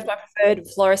 I don't hmm know if my preferred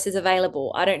florist is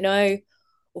available. I don't know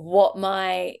what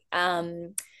my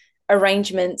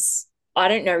arrangements. I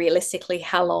don't know realistically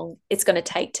how long it's going to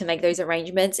take to make those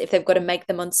arrangements. If they've got to make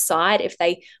them on site, if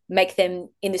they make them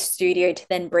in the studio to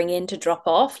then bring in to drop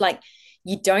off, like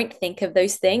you don't think of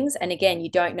those things. And again,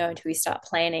 you don't know until you start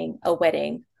planning a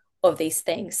wedding of these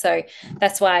things. So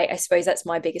that's why I suppose that's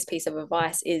my biggest piece of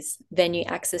advice is venue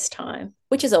access time,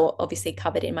 which is all obviously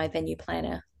covered in my venue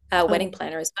planner, wedding Oh.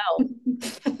 planner as well.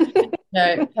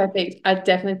 No, perfect. I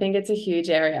definitely think it's a huge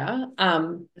area.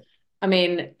 I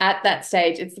mean, at that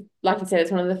stage, it's like you said,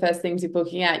 it's one of the first things you're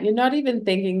booking out. You're not even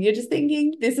thinking, you're just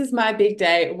thinking, this is my big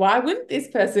day. Why wouldn't this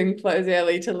person close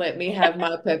early to let me have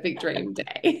my perfect dream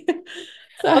day?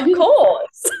 So, Of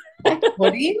course. like,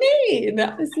 what do you mean?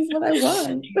 This is what I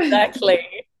want. Exactly.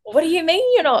 What do you mean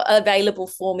you're not available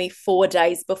for me 4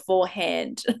 days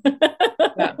beforehand?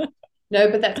 Yeah. No,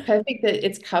 but that's perfect that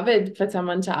it's covered for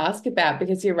someone to ask about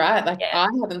because you're right. Like, Yeah. I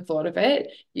haven't thought of it.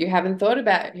 You haven't thought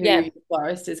about who Yeah. your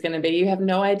florist is going to be. You have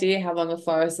no idea how long a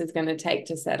florist is going to take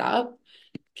to set up.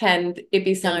 Can it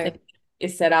be No. something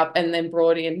is set up and then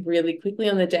brought in really quickly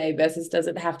on the day versus does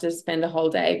it have to spend a whole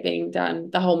day being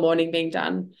done, the whole morning being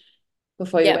done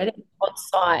before your Yeah. wedding? On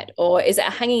site, or is it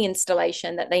a hanging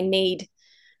installation that they need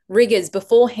riggers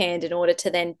beforehand in order to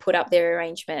then put up their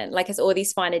arrangement? Like it's all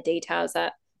these finer details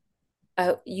that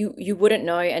you wouldn't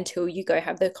know until you go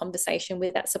have the conversation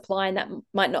with that supply, and that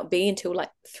might not be until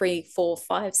like 3, 4,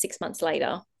 5, 6 months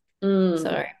later. So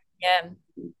Mm. yeah.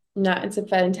 No, it's a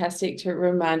fantastic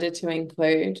reminder to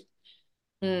include.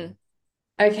 Mm.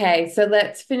 Okay, so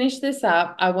let's finish this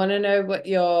up. I want to know what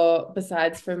your,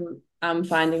 besides from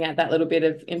finding out that little bit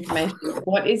of information,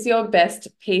 what is your best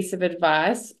piece of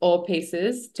advice or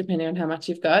pieces, depending on how much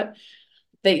you've got,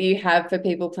 that you have for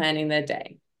people planning their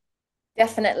day?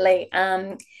 Definitely.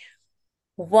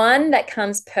 One that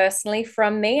comes personally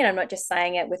from me, and I'm not just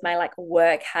saying it with my like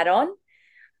work hat on,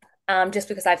 just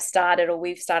because I've started or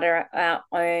we've started our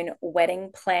own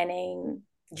wedding planning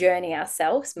journey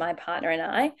ourselves, my partner and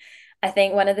I. I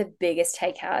think one of the biggest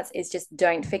takeouts is just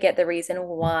don't forget the reason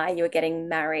why you're getting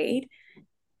married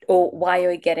or why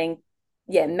you're getting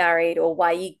married or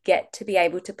why you get to be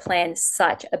able to plan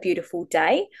such a beautiful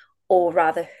day, or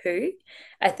rather who.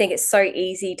 I think it's so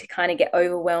easy to kind of get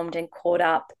overwhelmed and caught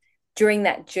up during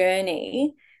that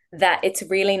journey that it's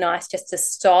really nice just to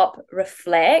stop,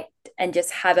 reflect, and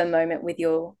just have a moment with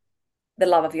the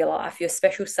love of your life, your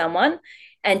special someone,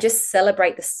 and just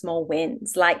celebrate the small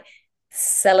wins. Like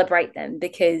celebrate them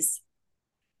because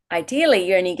ideally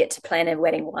you only get to plan a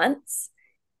wedding once.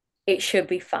 It should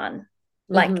be fun.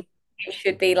 Hmm Like it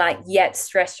should be like, yep,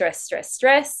 stress, stress, stress,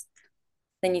 stress.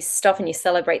 Then you stop and you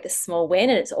celebrate the small win,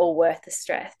 and it's all worth the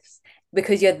stress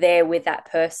because you're there with that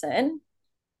person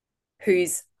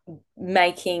who's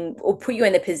making or put you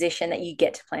in the position that you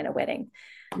get to plan a wedding.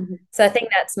 hmm So I think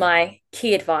that's my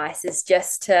key advice is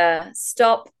just to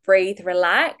stop, breathe,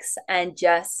 relax, and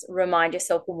just remind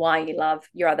yourself why you love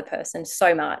your other person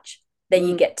so much that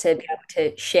you get to be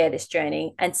able to share this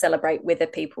journey and celebrate with the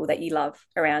people that you love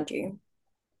around you.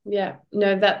 Yeah,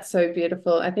 no, that's so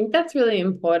beautiful. I think that's really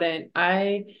important.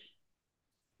 I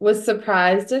was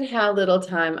surprised at how little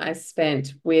time I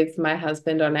spent with my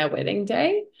husband on our wedding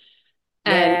day.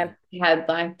 And Yeah. we had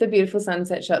like the beautiful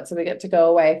sunset shot. So we got to go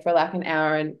away for like an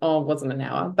hour and, oh, it wasn't an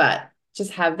hour, but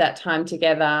just have that time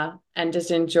together and just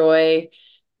enjoy.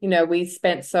 You know, we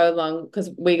spent so long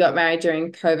because we got married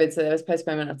during COVID. So there was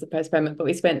postponement after postponement, but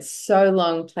we spent so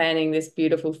long planning this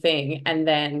beautiful thing. And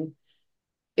then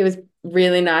it was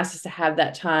really nice just to have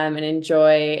that time and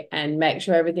enjoy and make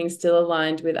sure everything's still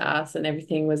aligned with us and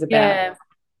everything was about Yeah.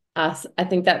 us. I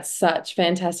think that's such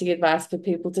fantastic advice for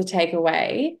people to take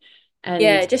away And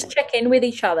Yeah, just check in with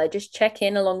each other, just check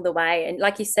in along the way. And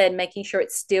like you said, making sure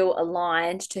it's still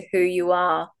aligned to who you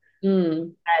are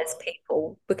mm, as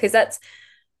people, because that's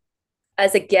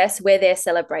as a guest, where they're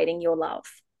celebrating your love,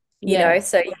 yeah,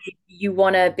 so you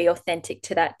want to be authentic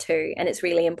to that too. And it's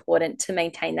really important to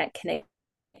maintain that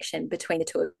connection between the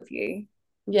two of you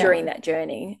yeah, during that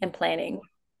journey and planning.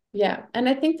 yeah. And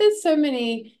I think there's so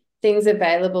many things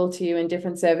available to you in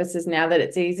different services now that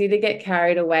it's easy to get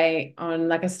carried away on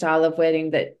like a style of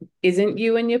wedding that isn't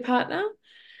you and your partner.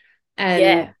 And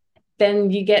Yeah,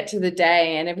 then you get to the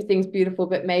day and everything's beautiful,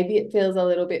 but maybe it feels a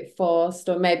little bit forced,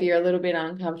 or maybe you're a little bit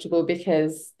uncomfortable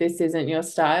because this isn't your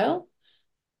style.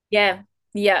 yeah,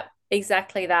 yeah,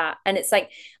 exactly that. And it's like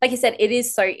you said, it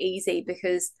is so easy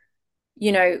because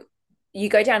you know, you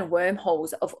go down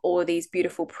wormholes of all these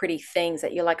beautiful, pretty things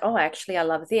that you're like, oh, actually, I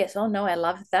love this. Oh, no, I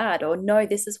love that. Or no,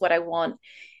 this is what I want.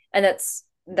 And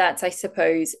I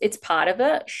suppose, it's part of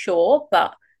it, sure.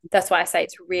 But that's why I say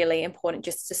it's really important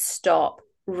just to stop,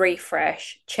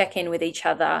 refresh, check in with each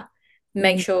other,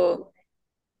 make Mhm. sure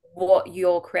what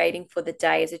you're creating for the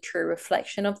day is a true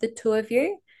reflection of the two of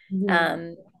you. Mhm.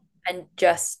 Um, and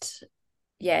just,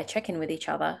 yeah, check in with each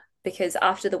other because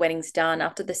after the wedding's done,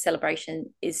 after the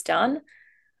celebration is done,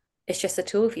 it's just the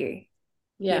two of you,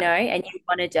 Yeah. and you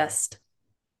want to just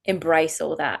embrace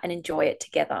all that and enjoy it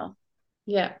together.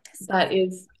 Yeah. So, That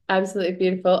is absolutely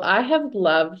beautiful. I have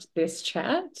loved this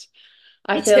chat.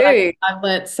 I me feel like too. I've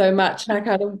learnt so much, and I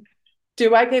kind of,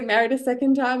 do I get married a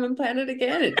second time and plan it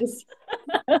again? It just,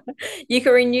 You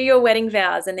can renew your wedding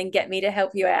vows and then get me to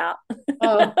help you out.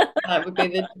 oh, that would be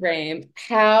the dream.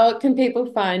 How can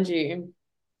people find you?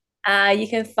 You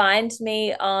can find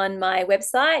me on my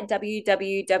website,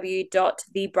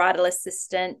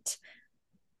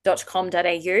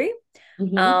 www.thebridalassistant.com.au.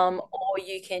 Hmm. Or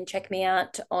you can check me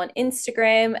out on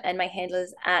Instagram, and my handle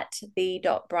is at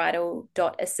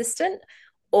the.bridal.assistant.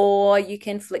 Or you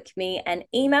can flick me an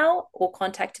email or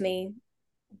contact me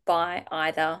by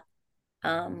either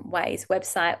ways,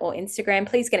 website or Instagram.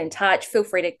 Please get in touch. Feel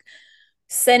free to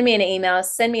send me an email,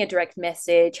 send me a direct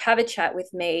message, have a chat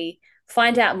with me,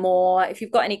 find out more. If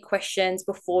you've got any questions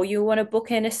before you want to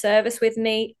book in a service with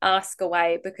me, ask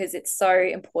away because it's so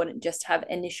important just to have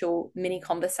initial mini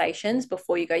conversations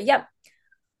before you go, yep,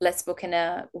 let's book in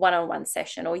a one on one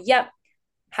session, or yep,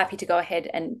 happy to go ahead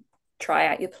and try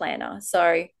out your planner.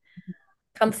 So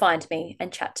come find me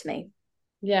and chat to me.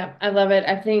 Yeah, I love it.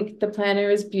 I think the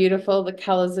planner is beautiful. The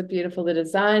colors are beautiful. The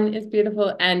design is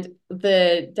beautiful. And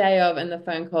the day of and the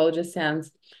phone call just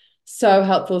sounds so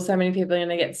helpful. So many people are going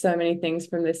to get so many things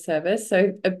from this service.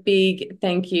 So a big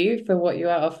thank you for what you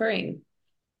are offering.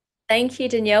 Thank you,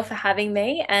 Danielle, for having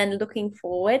me and looking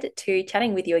forward to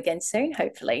chatting with you again soon,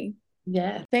 hopefully.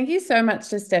 Yeah. Thank you so much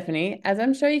to Stephanie. As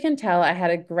I'm sure you can tell, I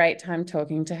had a great time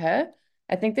talking to her.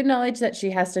 I think the knowledge that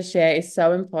she has to share is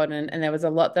so important, and there was a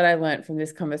lot that I learned from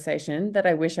this conversation that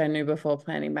I wish I knew before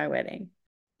planning my wedding.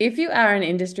 If you are an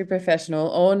industry professional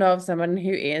or know of someone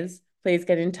who is, please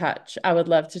get in touch. I would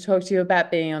love to talk to you about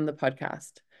being on the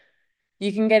podcast.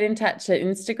 You can get in touch at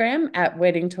Instagram at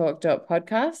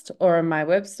weddingtalk.podcast or on my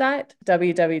website,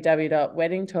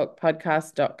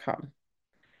 www.weddingtalkpodcast.com.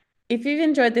 If you've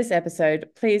enjoyed this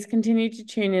episode, please continue to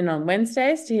tune in on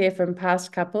Wednesdays to hear from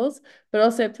past couples, but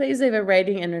also please leave a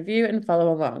rating and review and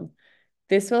follow along.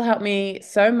 This will help me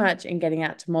so much in getting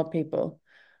out to more people.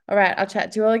 All right, I'll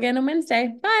chat to you all again on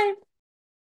Wednesday. Bye.